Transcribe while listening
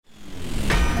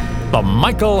The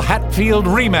Michael Hatfield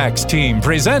RE/MAX team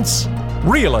presents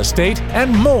Real Estate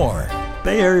and More.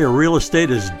 Bay Area real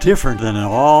estate is different than in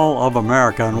all of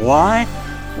America. And why?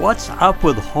 What's up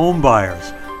with home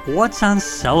buyers? What's on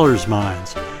sellers'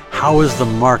 minds? How is the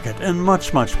market? And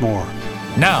much, much more.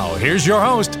 Now, here's your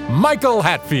host, Michael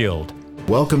Hatfield.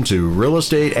 Welcome to Real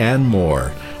Estate and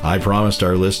More. I promised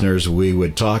our listeners we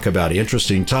would talk about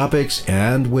interesting topics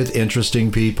and with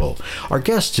interesting people. Our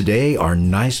guests today are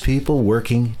nice people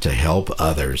working to help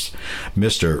others.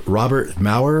 Mr. Robert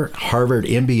Maurer, Harvard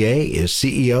MBA, is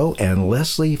CEO, and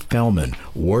Leslie Fellman,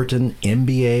 Wharton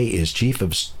MBA, is Chief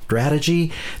of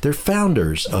Strategy. They're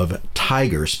founders of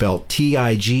TIGAR, spelled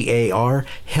T-I-G-A-R,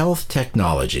 Health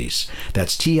Technologies.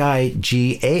 That's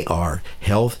T-I-G-A-R,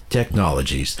 Health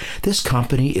Technologies. This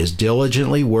company is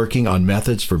diligently working on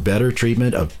methods for better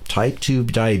treatment of type 2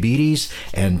 diabetes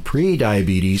and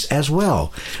pre-diabetes as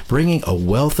well, bringing a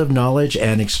wealth of knowledge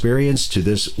and experience to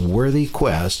this worthy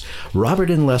quest. Robert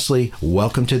and Leslie,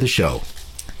 welcome to the show.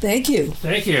 Thank you.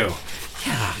 Thank you.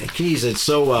 Yeah, geez, it's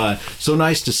so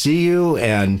nice to see you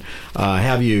and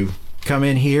have you come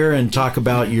in here and talk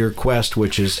about your quest,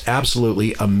 which is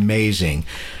absolutely amazing.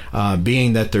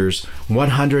 Being that there's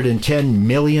 110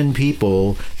 million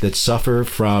people that suffer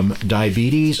from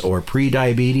diabetes or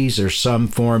pre-diabetes or some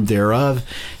form thereof,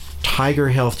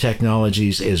 TIGAR Health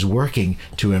Technologies is working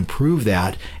to improve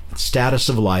that status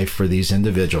of life for these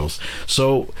individuals.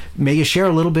 So may you share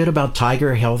a little bit about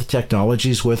TIGAR Health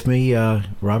Technologies with me,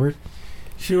 Robert?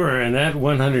 Sure, and that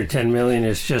 110 million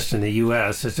is just in the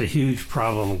U.S. It's a huge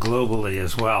problem globally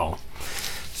as well.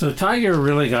 So TIGAR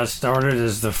really got started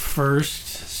as the first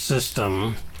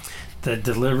system that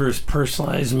delivers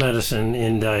personalized medicine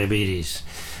in diabetes.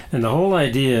 And the whole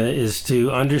idea is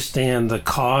to understand the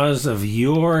cause of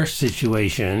your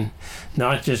situation,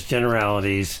 not just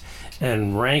generalities,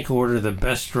 and rank order the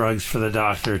best drugs for the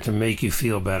doctor to make you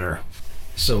feel better.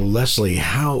 So Leslie,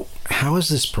 how is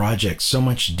this project so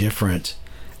much different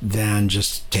than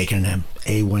just taking an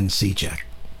A1C check?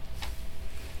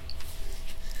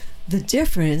 The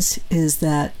difference is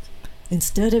that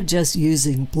instead of just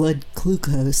using blood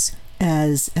glucose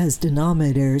as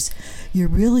denominators, you're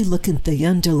really looking at the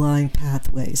underlying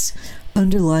pathways.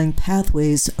 Underlying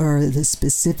pathways are the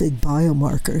specific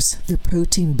biomarkers, the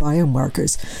protein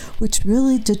biomarkers, which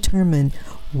really determine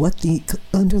what the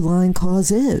underlying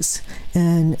cause is.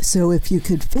 And so if you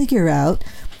could figure out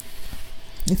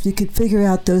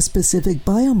those specific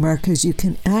biomarkers, you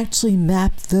can actually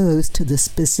map those to the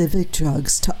specific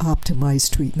drugs to optimize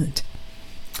treatment.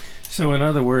 So in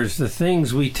other words, the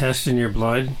things we test in your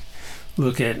blood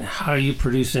look at how you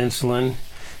produce insulin,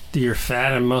 do your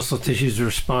fat and muscle tissues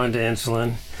respond to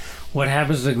insulin, what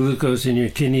happens to glucose in your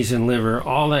kidneys and liver,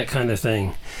 all that kind of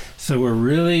thing. So we're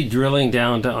really drilling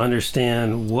down to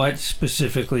understand what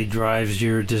specifically drives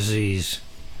your disease.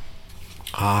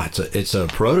 It's a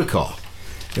protocol.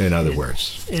 In other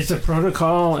words, it's a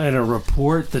protocol and a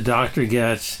report the doctor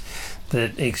gets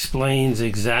that explains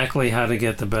exactly how to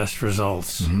get the best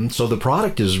results. Mm-hmm. So the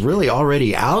product is really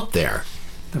already out there.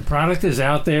 The product is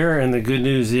out there, and the good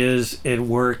news is it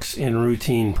works in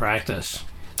routine practice.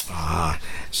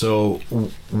 So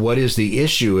what is the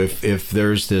issue if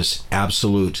there's this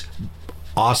absolute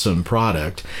awesome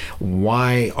product?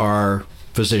 Why are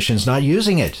physicians not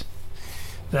using it?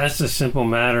 That's a simple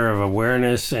matter of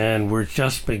awareness, and we're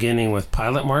just beginning with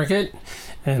pilot market,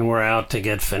 and we're out to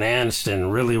get financed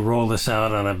and really roll this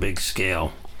out on a big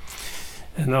scale.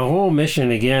 And the whole mission,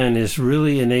 again, is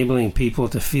really enabling people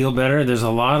to feel better. There's a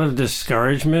lot of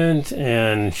discouragement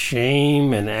and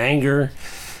shame and anger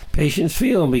patients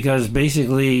feel because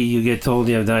basically you get told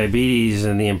you have diabetes,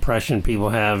 and the impression people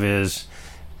have is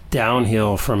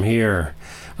downhill from here.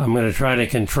 I'm going to try to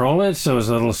control it so it's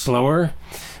a little slower.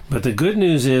 But the good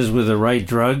news is with the right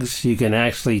drugs, you can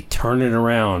actually turn it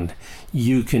around.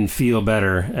 You can feel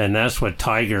better, and that's what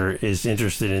TIGAR is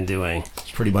interested in doing.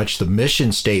 It's pretty much the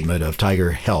mission statement of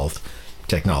TIGAR Health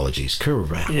Technologies.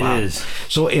 Correct. It is.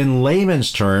 So in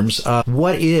layman's terms,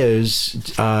 what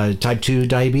is type 2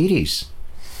 diabetes?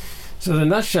 So the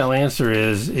nutshell answer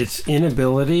is its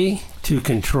inability to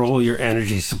control your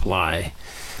energy supply.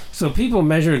 So people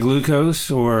measure glucose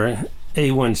or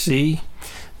A1C,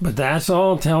 but that's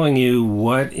all telling you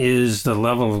what is the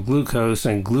level of glucose,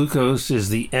 and glucose is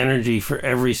the energy for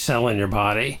every cell in your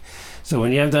body. So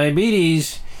when you have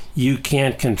diabetes, you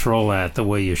can't control that the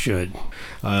way you should.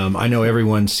 I know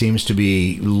everyone seems to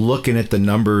be looking at the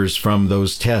numbers from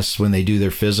those tests when they do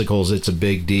their physicals. It's a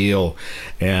big deal.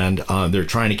 And they're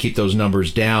trying to keep those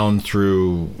numbers down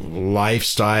through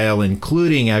lifestyle,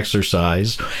 including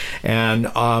exercise. And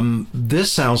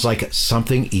this sounds like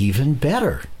something even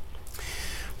better.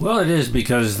 Well, it is,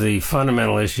 because the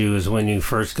fundamental issue is when you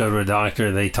first go to a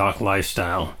doctor, they talk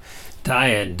lifestyle.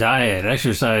 Diet,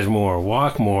 exercise more,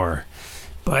 walk more.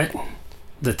 But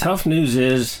the tough news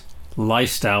is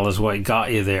lifestyle is what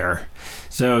got you there.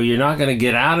 So you're not going to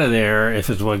get out of there if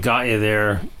it's what got you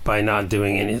there by not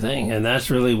doing anything. And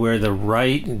that's really where the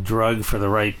right drug for the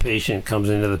right patient comes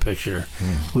into the picture.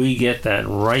 We get that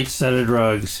right set of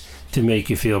drugs to make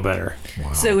you feel better.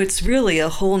 Wow. So it's really a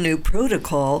whole new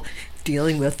protocol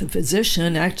dealing with the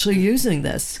physician actually using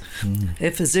this. A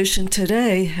physician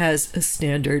today has a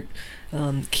standard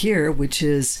care, which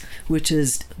is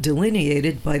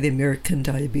delineated by the American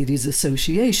Diabetes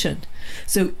Association.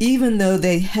 So even though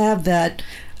they have that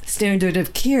standard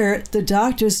of care, the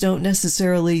doctors don't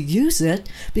necessarily use it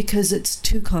because it's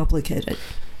too complicated.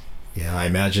 Yeah, I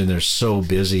imagine they're so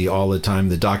busy all the time.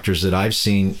 The doctors that I've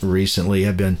seen recently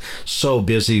have been so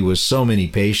busy with so many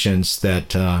patients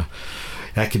that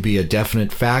that could be a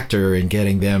definite factor in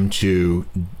getting them to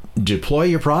deploy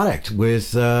your product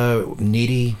with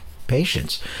needy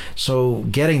patients. So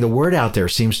getting the word out there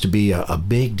seems to be a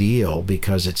big deal,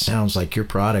 because it sounds like your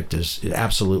product is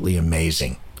absolutely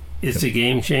amazing. It's a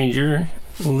game changer.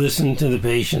 Listen to the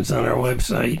patients on our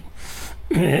website,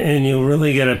 and you'll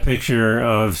really get a picture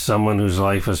of someone whose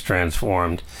life was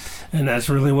transformed. And that's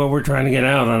really what we're trying to get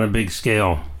out on a big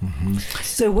scale.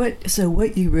 So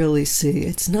what you really see,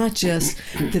 it's not just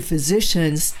the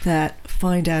physicians that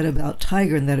find out about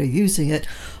TIGAR and that are using it.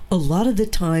 A lot of the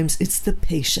times it's the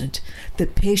patient. The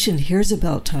patient hears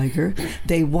about TIGAR.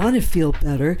 They want to feel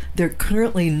better. They're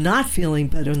currently not feeling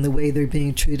better in the way they're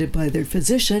being treated by their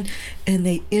physician, and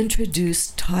they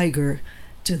introduce TIGAR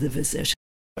to the physician.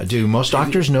 Do most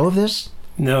doctors know of this?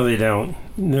 No, they don't.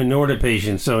 Nor do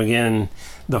patients. So again,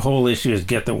 the whole issue is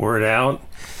get the word out,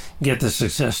 get the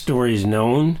success stories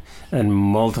known, and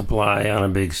multiply on a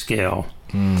big scale.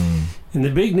 And the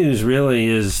big news really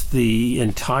is the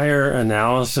entire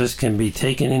analysis can be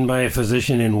taken in by a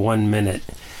physician in 1 minute.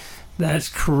 That's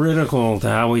critical to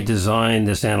how we design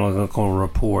this analytical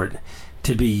report,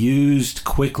 to be used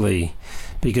quickly,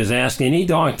 because ask any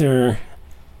doctor,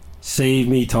 save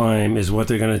me time, is what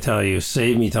they're going to tell you.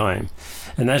 Save me time.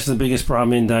 And that's the biggest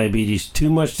problem in diabetes. Too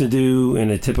much to do in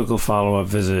a typical follow-up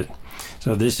visit.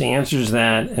 So this answers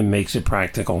that and makes it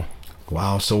practical.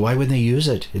 Wow. So why wouldn't they use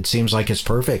it? It seems like it's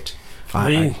perfect.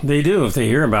 They do if they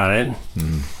hear about it.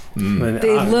 But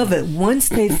they love it. Once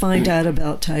they find out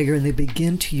about TIGAR and they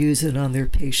begin to use it on their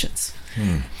patients,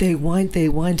 they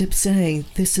wind up saying,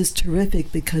 this is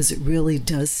terrific, because it really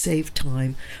does save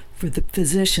time for the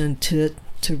physician to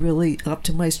really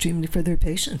optimize treatment for their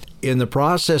patient. In the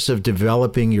process of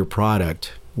developing your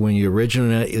product, when you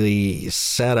originally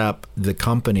set up the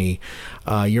company,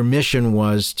 your mission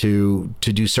was to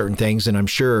do certain things, and I'm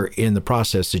sure in the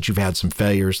process that you've had some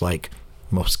failures, like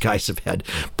most guys have had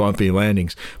bumpy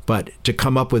landings. But to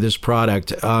come up with this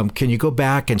product, can you go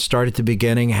back and start at the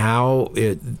beginning, how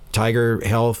TIGAR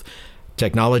Health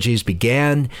Technologies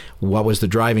began, what was the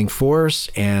driving force,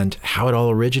 and how it all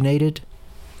originated?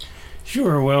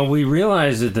 Sure. Well, we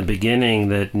realized at the beginning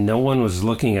that no one was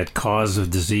looking at cause of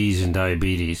disease in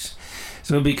diabetes.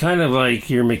 So it'd be kind of like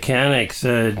your mechanic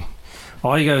said,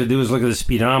 all you got to do is look at the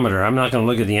speedometer. I'm not going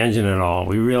to look at the engine at all.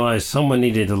 We realized someone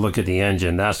needed to look at the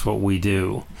engine. That's what we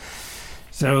do.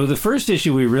 So the first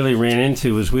issue we really ran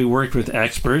into was we worked with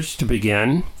experts to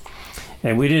begin,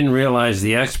 and we didn't realize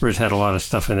the experts had a lot of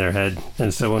stuff in their head.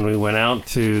 And so when we went out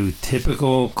to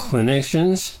typical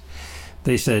clinicians,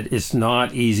 they said, it's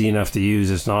not easy enough to use.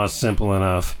 It's not simple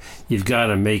enough. You've got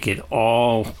to make it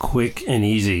all quick and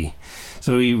easy.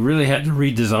 So we really had to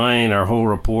redesign our whole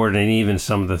report and even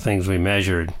some of the things we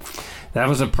measured. That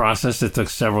was a process that took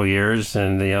several years,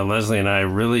 and Leslie and I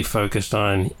really focused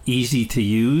on easy to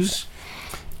use,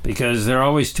 because there are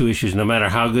always two issues. No matter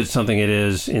how good something it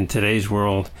is in today's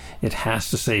world, it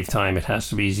has to save time. It has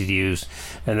to be easy to use.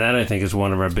 And that, I think, is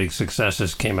one of our big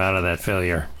successes came out of that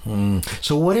failure.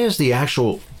 So what is the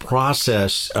actual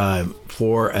process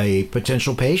for a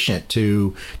potential patient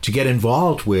to get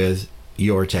involved with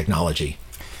your technology?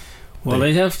 Well,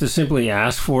 they have to simply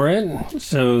ask for it.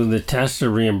 So the tests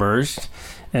are reimbursed.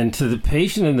 And to the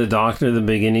patient and the doctor, the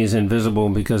beginning is invisible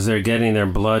because they're getting their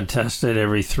blood tested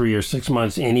every 3 or 6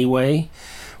 months anyway.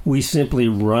 We simply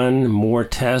run more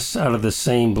tests out of the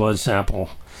same blood sample.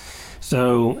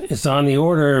 So it's on the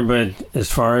order, but as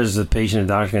far as the patient and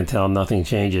doctor can tell, nothing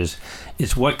changes.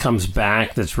 It's what comes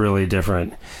back that's really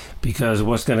different, because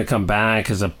what's going to come back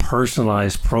is a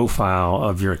personalized profile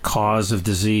of your cause of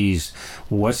disease,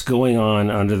 what's going on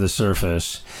under the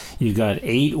surface. You've got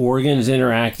 8 organs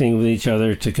interacting with each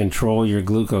other to control your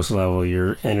glucose level,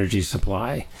 your energy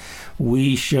supply.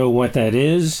 We show what that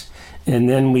is, and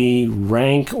then we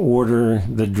rank order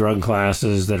the drug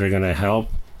classes that are going to help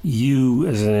you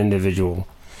as an individual.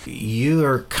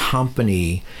 Your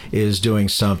company is doing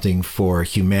something for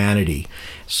humanity.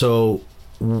 So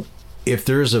if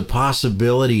there's a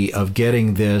possibility of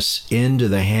getting this into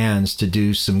the hands to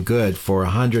do some good for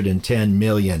 110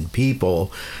 million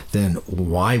people, then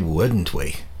why wouldn't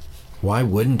we? Why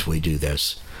wouldn't we do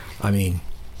this? I mean,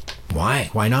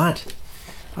 why? Why not?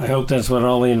 I hope that's what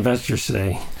all the investors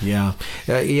say. Yeah.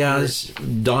 It's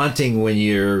daunting when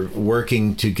you're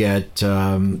working to get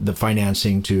the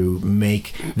financing to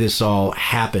make this all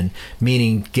happen,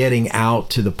 meaning getting out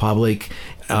to the public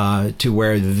to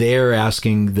where they're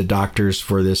asking the doctors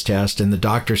for this test and the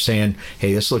doctor saying,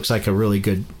 hey, this looks like a really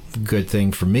good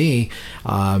thing for me.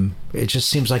 It just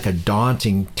seems like a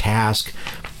daunting task,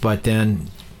 but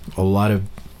then a lot of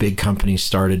big companies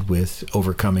started with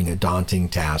overcoming a daunting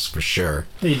task for sure.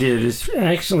 They did. It's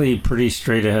actually pretty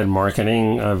straight ahead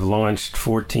marketing. I've launched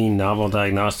 14 novel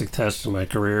diagnostic tests in my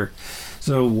career.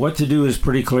 So what to do is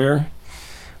pretty clear.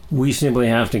 We simply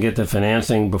have to get the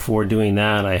financing. Before doing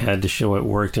that, I had to show it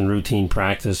worked in routine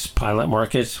practice pilot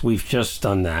markets. We've just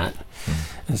done that.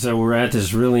 And so we're at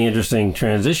this really interesting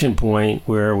transition point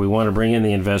where we want to bring in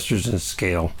the investors and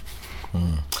scale.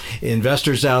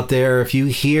 Investors out there, if you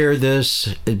hear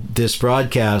this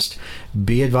broadcast,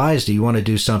 be advised you want to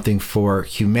do something for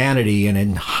humanity, and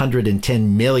in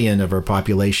 110 million of our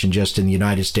population just in the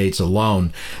United States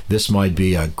alone, this might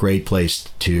be a great place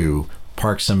to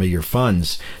park some of your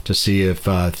funds to see if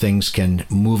things can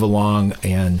move along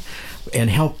and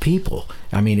help people.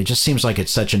 I mean, it just seems like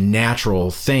it's such a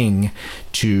natural thing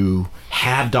to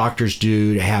have doctors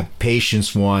do, to have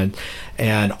patients want,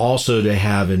 and also to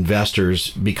have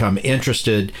investors become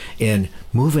interested in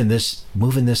moving this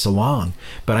along.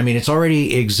 But I mean, it's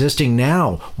already existing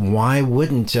now. Why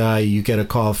wouldn't you get a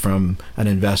call from an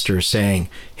investor saying,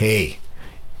 hey,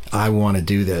 I want to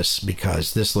do this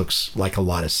because this looks like a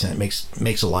lot of sense,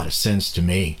 makes a lot of sense to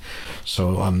me.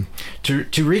 So to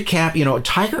recap,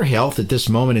 TIGAR Health at this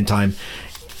moment in time,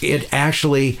 it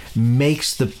actually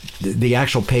makes the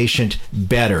actual patient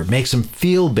better, makes them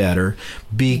feel better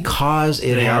because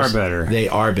they are better. They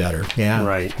are better. Yeah.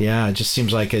 Right. Yeah. It just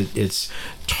seems like it's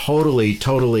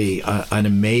totally an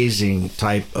amazing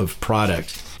type of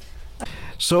product.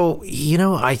 So,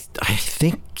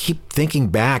 keep thinking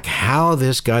back how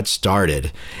this got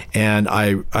started. And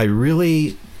I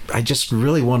just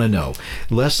really want to know.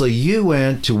 Leslie, you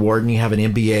went to Wharton. You have an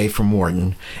MBA from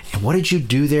Wharton. And what did you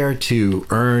do there to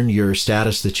earn your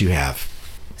status that you have?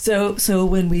 So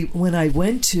when I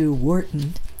went to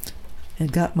Wharton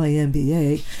and got my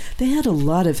MBA, they had a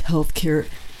lot of healthcare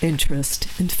interest.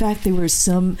 In fact, there were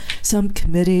some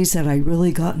committees that I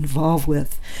really got involved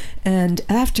with. And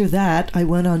after that, I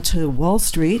went on to Wall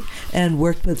Street and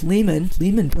worked with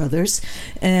Lehman Brothers,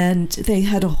 and they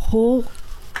had a whole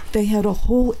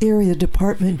area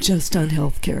department just on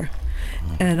healthcare.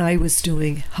 And I was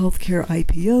doing healthcare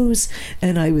IPOs,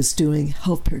 and I was doing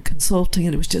healthcare consulting,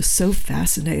 and it was just so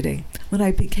fascinating. When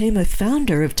I became a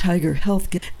founder of TIGAR Health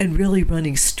and really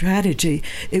running strategy,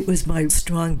 it was my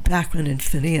strong background in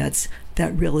finance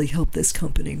that really helped this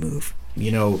company move.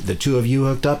 The two of you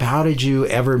hooked up. How did you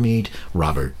ever meet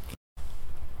Robert?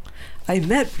 I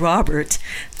met Robert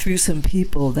through some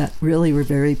people that really were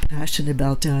very passionate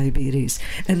about diabetes,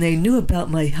 and they knew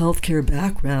about my healthcare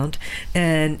background,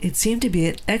 and it seemed to be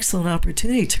an excellent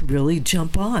opportunity to really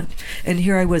jump on. And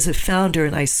here I was a founder,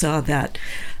 and I saw that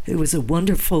it was a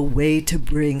wonderful way to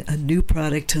bring a new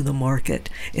product to the market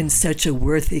in such a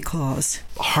worthy cause.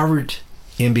 Harvard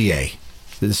MBA.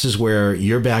 This is where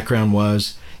your background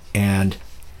was, and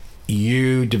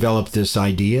you developed this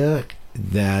idea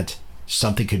that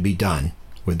something could be done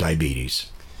with diabetes.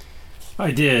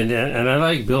 I did, and I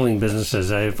like building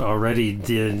businesses. I've already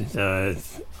did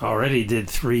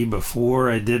 3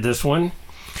 before I did this one,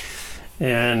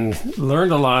 and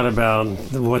learned a lot about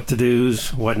what to do,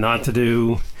 what not to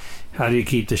do, how do you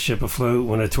keep the ship afloat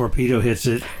when a torpedo hits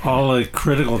it, all the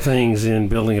critical things in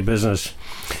building a business.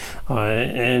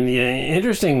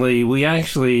 Interestingly, we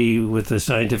actually, with the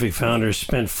scientific founders,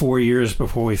 spent 4 years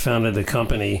before we founded the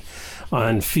company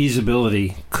on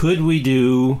feasibility. Could we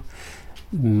do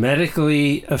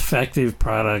medically effective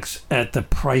products at the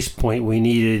price point we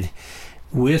needed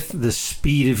with the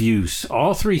speed of use?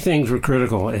 All 3 things were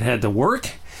critical. It had to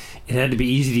work, it had to be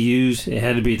easy to use, it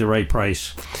had to be at the right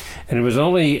price. And it was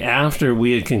only after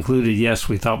we had concluded, yes,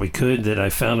 we thought we could, that I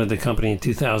founded the company in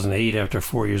 2008 after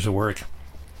 4 years of work.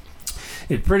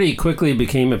 It pretty quickly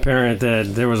became apparent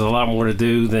that there was a lot more to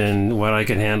do than what I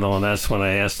could handle, and that's when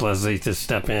I asked Leslie to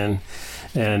step in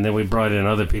And then we brought in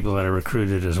other people that are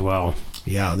recruited as well.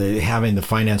 Yeah, having the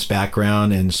finance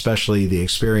background and especially the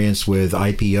experience with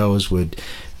IPOs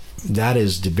that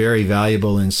is very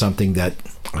valuable and something that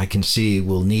I can see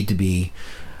will need to be.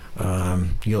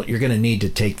 You're going to need to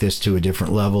take this to a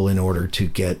different level in order to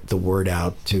get the word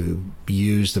out, to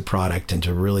use the product, and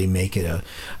to really make it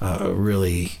a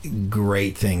really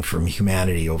great thing for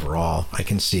humanity overall. I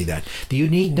can see that. The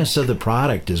uniqueness of the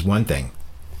product is one thing.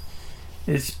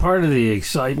 It's part of the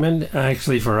excitement,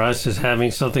 actually, for us, is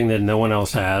having something that no one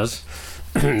else has.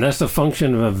 That's the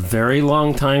function of a very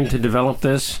long time to develop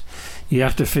this. You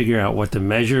have to figure out what to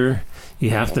measure.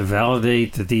 You have to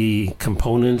validate that the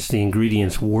components, the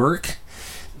ingredients work.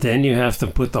 Then you have to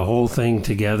put the whole thing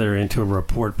together into a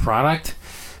report product.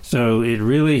 So it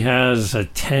really has a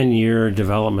 10-year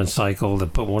development cycle to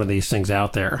put one of these things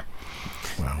out there.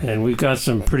 Wow. And we've got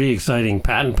some pretty exciting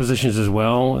patent positions as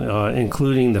well,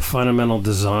 including the fundamental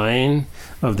design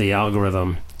of the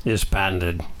algorithm is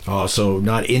patented. Oh, so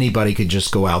not anybody could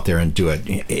just go out there and do it.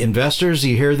 Investors,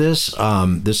 you hear this?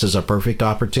 This is a perfect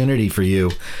opportunity for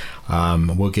you.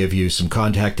 We'll give you some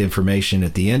contact information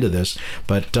at the end of this,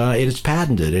 but it is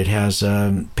patented. It has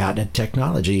patented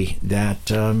technology that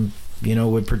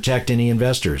would protect any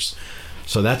investors.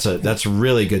 So that's a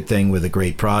really good thing with a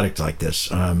great product like this.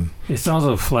 It's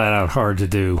also flat out hard to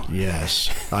do. Yes,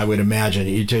 I would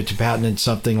imagine to patent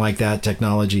something like that.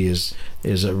 Technology is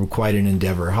quite an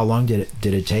endeavor. How long did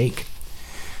it take?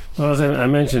 Well, as I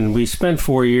mentioned, we spent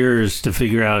 4 years to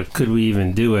figure out could we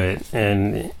even do it,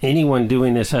 and anyone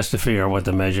doing this has to figure out what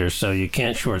to measure, so you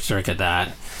can't short circuit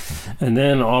that. And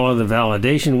then all of the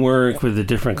validation work with the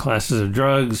different classes of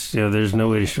drugs, there's no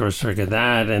way to short circuit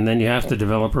that, and then you have to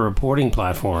develop a reporting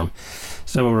platform.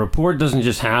 So a report doesn't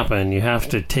just happen. You have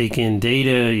to take in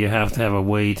data. You have to have a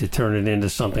way to turn it into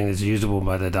something that's usable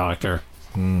by the doctor.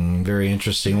 Very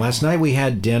interesting. Last night we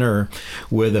had dinner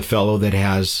with a fellow that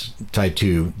has type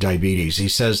 2 diabetes. He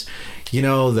says,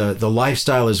 the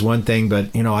lifestyle is one thing,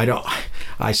 but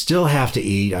I still have to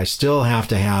eat. I still have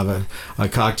to have a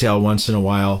cocktail once in a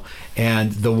while.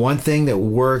 And the one thing that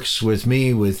works with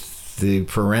me with the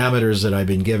parameters that I've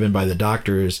been given by the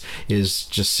doctor is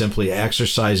just simply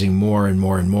exercising more and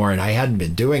more and more. And I hadn't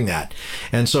been doing that.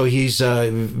 And so he's a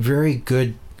very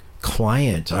good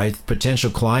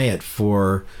potential client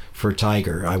for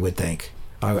TIGAR, I would think.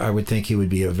 I would think he would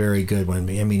be a very good one.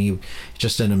 I mean, he's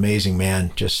just an amazing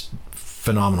man, just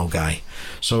phenomenal guy.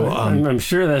 So I'm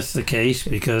sure that's the case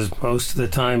because most of the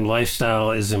time lifestyle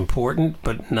is important,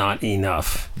 but not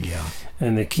enough. Yeah.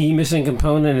 And the key missing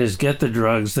component is get the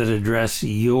drugs that address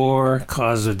your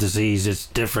cause of disease. It's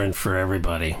different for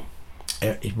everybody.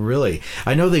 Really,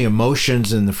 I know the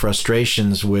emotions and the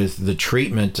frustrations with the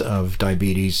treatment of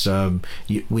diabetes. I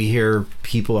hear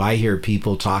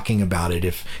people talking about it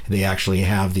if they actually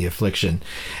have the affliction,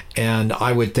 and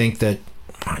I would think that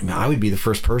I would be the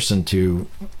first person to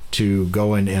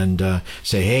go in and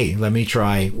say, hey, let me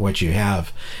try what you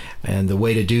have. And the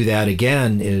way to do that,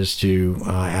 again, is to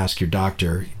ask your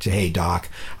doctor, hey, doc,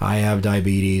 I have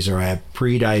diabetes or I have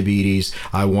pre-diabetes.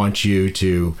 I want you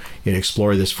to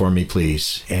explore this for me,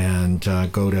 please. And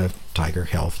go to TIGAR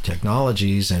Health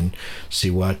Technologies and see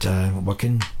what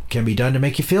can be done to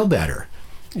make you feel better.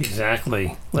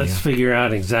 Exactly. Let's figure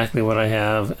out exactly what I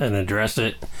have and address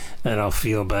it, and I'll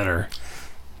feel better.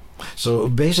 So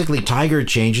basically, TIGAR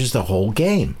changes the whole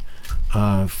game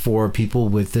for people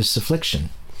with this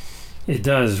affliction. It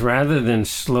does. Rather than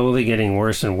slowly getting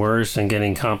worse and worse and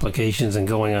getting complications and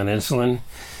going on insulin,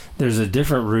 there's a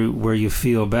different route where you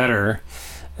feel better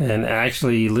and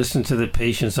actually listen to the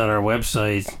patients on our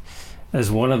website.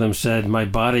 As one of them said, my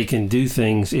body can do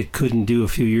things it couldn't do a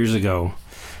few years ago.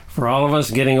 For all of us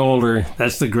getting older,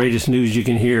 that's the greatest news you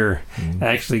can hear.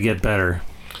 Actually get better.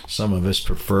 Some of us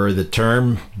prefer the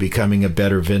term becoming a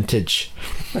better vintage.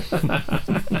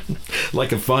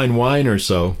 Like a fine wine or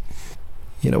so.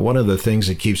 One of the things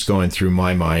that keeps going through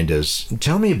my mind is,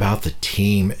 tell me about the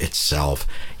team itself.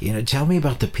 Tell me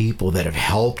about the people that have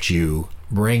helped you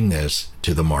bring this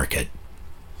to the market.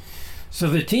 So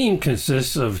the team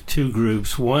consists of two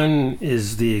groups. One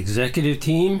is the executive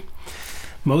team.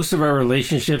 Most of our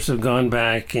relationships have gone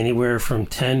back anywhere from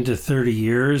 10 to 30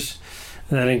 years.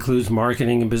 That includes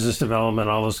marketing and business development,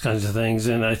 all those kinds of things.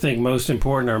 And I think most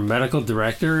important, our medical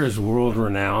director is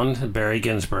world-renowned, Barry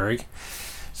Ginsberg.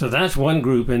 So that's one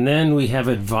group. And then we have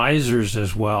advisors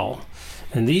as well.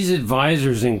 And these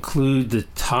advisors include the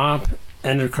top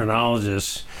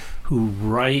endocrinologists who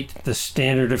write the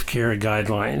standard of care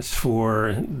guidelines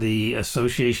for the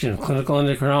Association of Clinical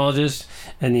Endocrinologists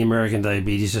and the American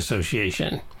Diabetes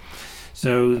Association.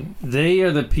 So they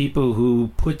are the people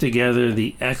who put together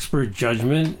the expert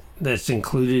judgment that's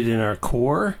included in our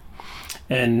core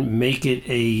and make it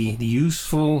a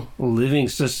useful living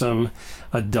system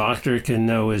a doctor can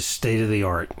know is state of the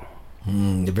art.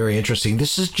 Very interesting.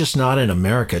 This is just not in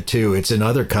America, too. It's in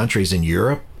other countries in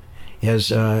Europe. Has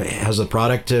the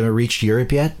product reached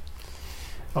Europe yet?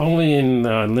 Only in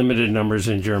limited numbers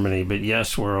in Germany, but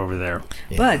yes, we're over there.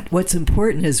 Yeah. But what's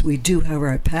important is we do have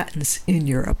our patents in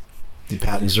Europe. The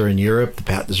patents are in Europe. The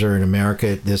patents are in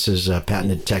America. This is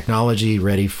patented technology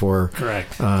ready for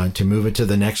Correct. To move it to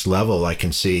the next level, I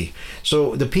can see.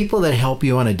 So the people that help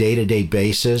you on a day-to-day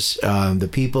basis, the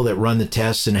people that run the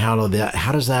tests, and how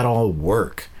does that all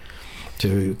work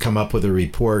to come up with a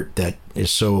report that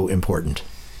is so important?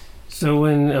 So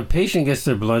when a patient gets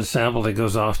their blood sample that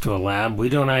goes off to a lab, we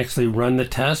don't actually run the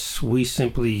tests. We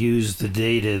simply use the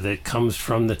data that comes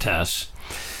from the tests.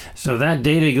 So that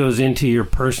data goes into your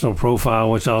personal profile,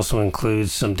 which also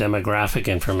includes some demographic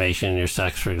information, your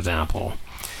sex, for example.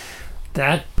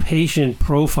 That patient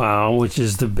profile, which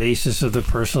is the basis of the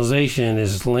personalization,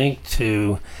 is linked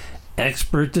to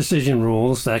expert decision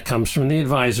rules. That comes from the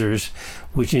advisors,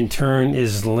 which in turn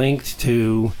is linked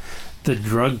to the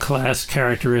drug class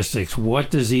characteristics.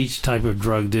 What does each type of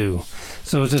drug do?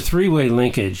 So it's a three-way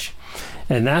linkage.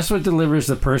 And that's what delivers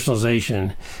the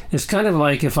personalization. It's kind of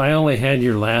like if I only had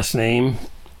your last name,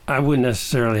 I wouldn't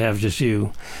necessarily have just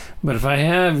you. But if I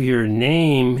have your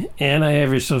name and I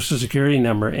have your social security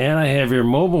number and I have your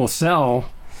mobile cell,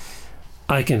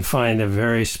 I can find a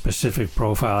very specific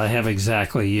profile. I have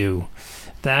exactly you.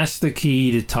 That's the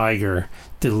key to TIGAR,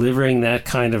 delivering that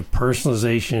kind of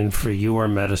personalization for your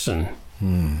medicine.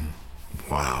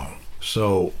 Wow.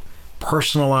 So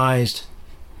personalized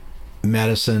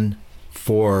medicine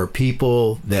for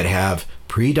people that have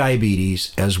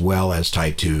pre-diabetes as well as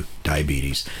type 2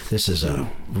 diabetes. This is a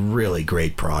really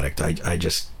great product.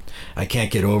 I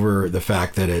can't get over the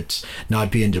fact that it's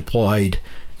not being deployed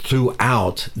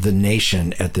throughout the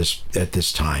nation at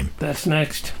this time. That's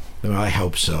next. I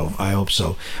hope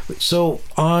so. So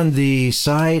on the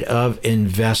side of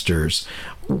investors,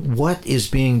 what is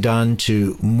being done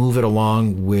to move it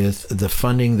along with the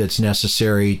funding that's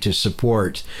necessary to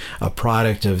support a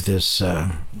product of this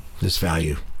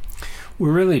value?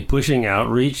 We're really pushing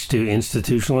outreach to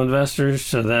institutional investors,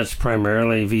 so that's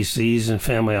primarily VCs and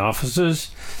family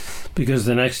offices, because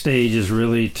the next stage is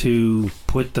really to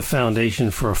put the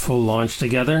foundation for a full launch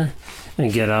together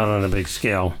and get out on a big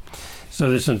scale. So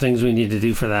there's some things we need to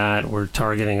do for that. We're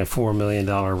targeting a $4 million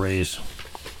raise.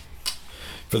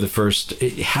 For the first,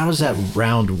 how does that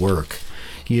round work?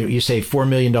 You say $4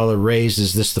 million raise.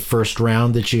 Is this the first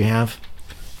round that you have?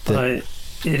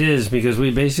 It is, because we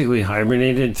basically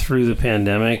hibernated through the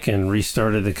pandemic and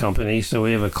restarted the company. So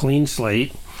we have a clean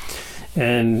slate.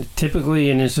 And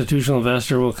typically an institutional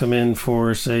investor will come in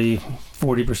for, say,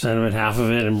 40% of it, half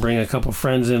of it, and bring a couple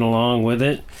friends in along with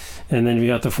it. And then we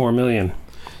got the $4 million.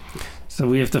 So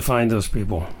we have to find those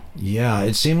people. Yeah,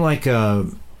 it seemed like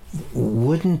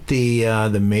wouldn't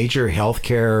the major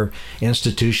healthcare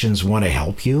institutions want to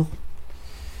help you?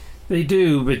 They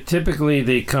do, but typically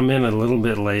they come in a little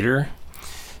bit later.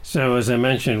 So as I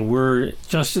mentioned, we're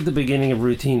just at the beginning of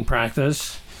routine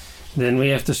practice. Then we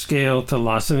have to scale to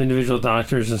lots of individual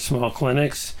doctors and small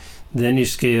clinics. Then you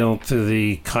scale to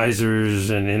the Kaisers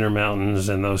and Intermountains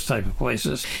and those type of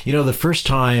places. You know, the first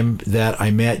time that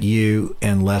I met you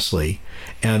and Leslie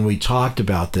and we talked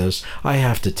about this, I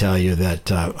have to tell you that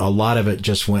a lot of it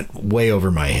just went way over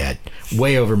my head.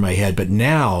 But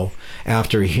now,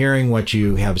 after hearing what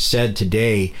you have said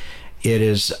today, it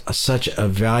is such a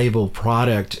valuable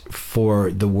product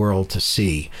for the world to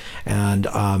see. And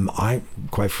I,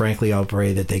 quite frankly, I'll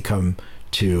pray that they come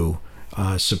to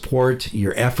support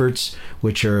your efforts,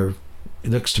 which are, it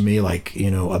looks to me like,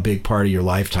 a big part of your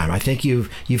lifetime. I think you've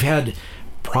had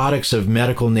products of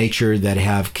medical nature that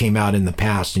have came out in the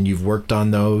past, and you've worked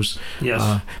on those.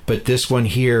 Yes. But this one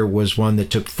here was one that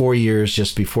took 4 years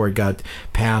just before it got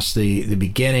past the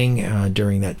beginning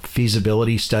during that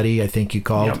feasibility study, I think you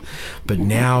called. Yep. But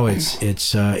now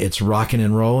it's rocking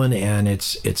and rolling, and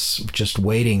it's just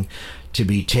waiting to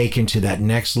be taken to that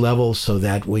next level so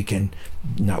that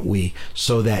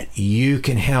so that you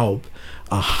can help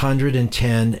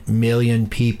 110 million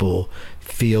people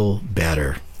feel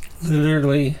better.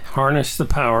 Literally harness the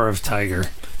power of TIGAR.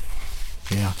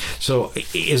 Yeah. So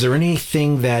is there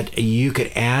anything that you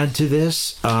could add to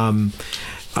this?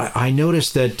 I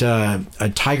noticed that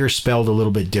TIGAR spelled a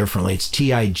little bit differently. It's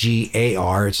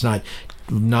TIGAR. It's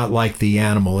not like the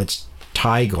animal. It's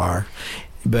TIGAR.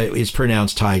 but it's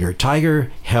pronounced TIGAR.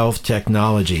 TIGAR Health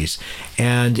Technologies.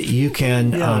 And you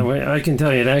can... I can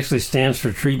tell you it actually stands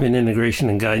for Treatment Integration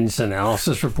and Guidance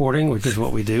Analysis Reporting, which is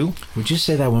what we do. Would you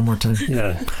say that one more time?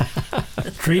 Yeah.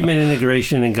 Treatment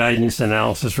Integration and Guidance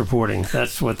Analysis Reporting.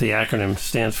 That's what the acronym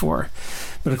stands for.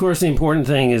 But of course, the important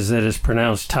thing is that it's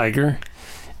pronounced TIGAR,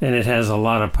 and it has a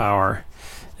lot of power.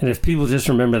 And if people just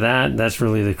remember that, that's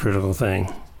really the critical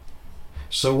thing.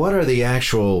 So what are the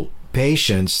actual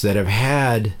patients that have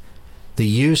had the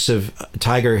use of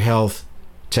TIGAR Health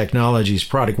Technologies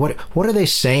product? What are they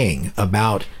saying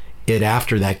about it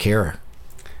after that care?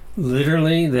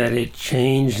 Literally that it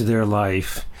changed their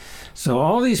life. So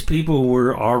all these people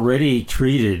were already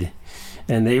treated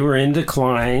and they were in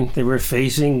decline. They were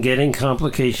facing getting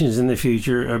complications in the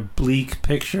future, a bleak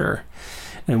picture.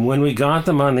 And when we got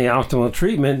them on the optimal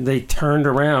treatment, they turned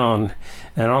around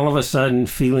and all of a sudden,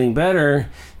 feeling better,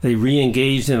 they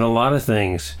re-engaged in a lot of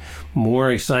things. More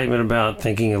excitement about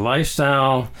thinking of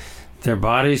lifestyle. Their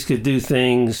bodies could do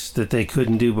things that they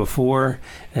couldn't do before.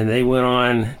 And they went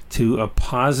on to a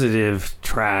positive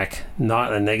track,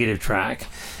 not a negative track.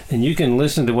 And you can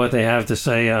listen to what they have to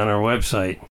say on our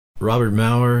website. Robert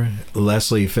Maurer,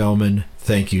 Leslie Feldman,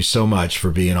 thank you so much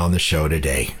for being on the show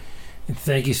today.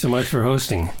 Thank you so much for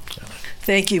hosting.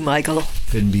 Thank you, Michael.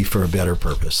 Couldn't be for a better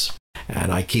purpose.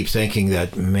 And I keep thinking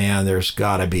that, man, there's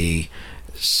got to be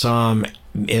some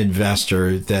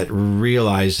investor that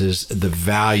realizes the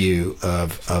value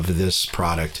of this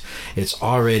product. It's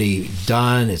already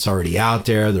done. It's already out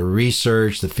there. The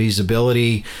research, the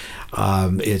feasibility,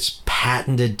 it's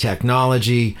patented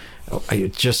technology.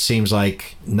 It just seems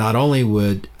like not only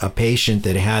would a patient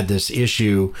that had this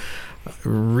issue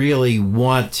really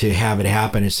want to have it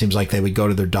happen, it seems like they would go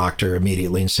to their doctor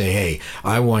immediately and say, hey,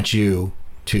 I want you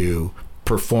to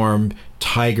perform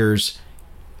TIGAR's,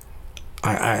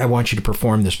 I want you to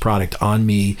perform this product on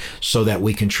me so that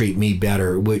we can treat me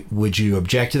better. Would you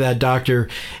object to that, doctor?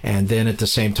 And then at the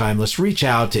same time, let's reach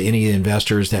out to any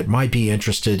investors that might be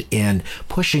interested in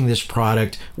pushing this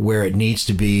product where it needs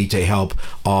to be to help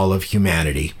all of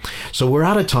humanity. So we're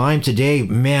out of time today.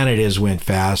 Man, it has went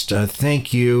fast.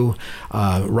 Thank you,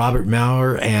 Robert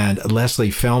Maurer and Leslie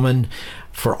Feldman,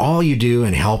 for all you do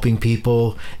in helping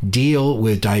people deal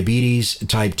with diabetes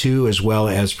type 2 as well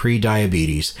as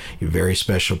pre-diabetes. You're very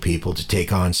special people to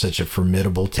take on such a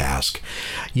formidable task.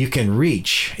 You can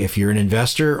reach, if you're an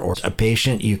investor or a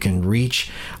patient, you can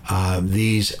reach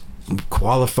these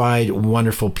qualified,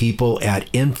 wonderful people at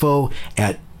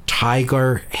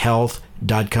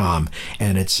info@tigarhealth.com.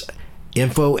 And it's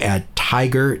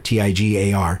info@TIGAR,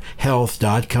 TIGAR,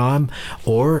 health.com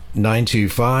or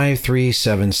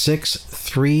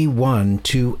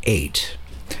 925-376-3128.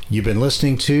 You've been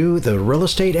listening to the Real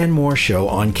Estate and More Show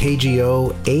on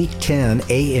KGO 810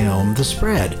 AM The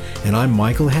Spread, and I'm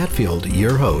Michael Hatfield,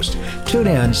 your host. Tune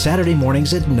in Saturday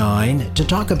mornings at 9 to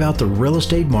talk about the real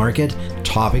estate market,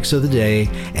 topics of the day,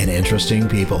 and interesting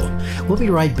people. We'll be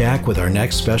right back with our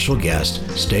next special guest.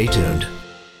 Stay tuned.